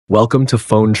Welcome to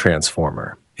Phone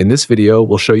Transformer. In this video,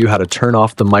 we'll show you how to turn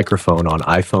off the microphone on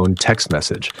iPhone text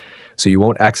message so you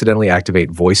won't accidentally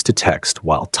activate voice to text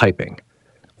while typing.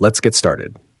 Let's get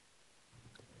started.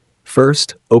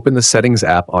 First, open the Settings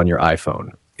app on your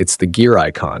iPhone. It's the gear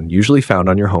icon, usually found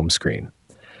on your home screen.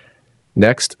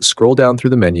 Next, scroll down through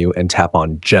the menu and tap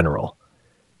on General.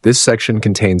 This section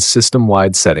contains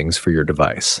system-wide settings for your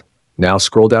device. Now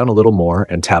scroll down a little more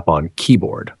and tap on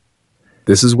Keyboard.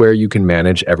 This is where you can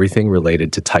manage everything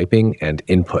related to typing and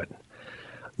input.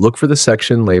 Look for the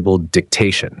section labeled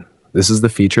Dictation. This is the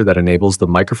feature that enables the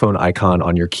microphone icon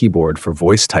on your keyboard for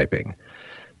voice typing.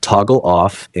 Toggle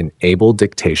off Enable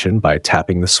Dictation by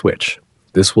tapping the switch.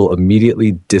 This will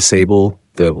immediately disable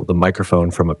the microphone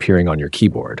from appearing on your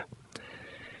keyboard.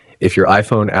 If your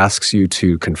iPhone asks you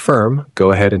to confirm,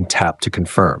 go ahead and tap to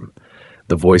confirm.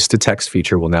 The voice-to-text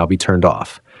feature will now be turned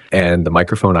off, and the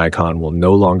microphone icon will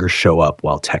no longer show up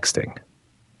while texting.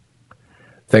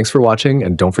 Thanks for watching,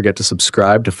 and don't forget to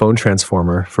subscribe to Phone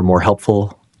Transformer for more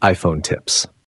helpful iPhone tips.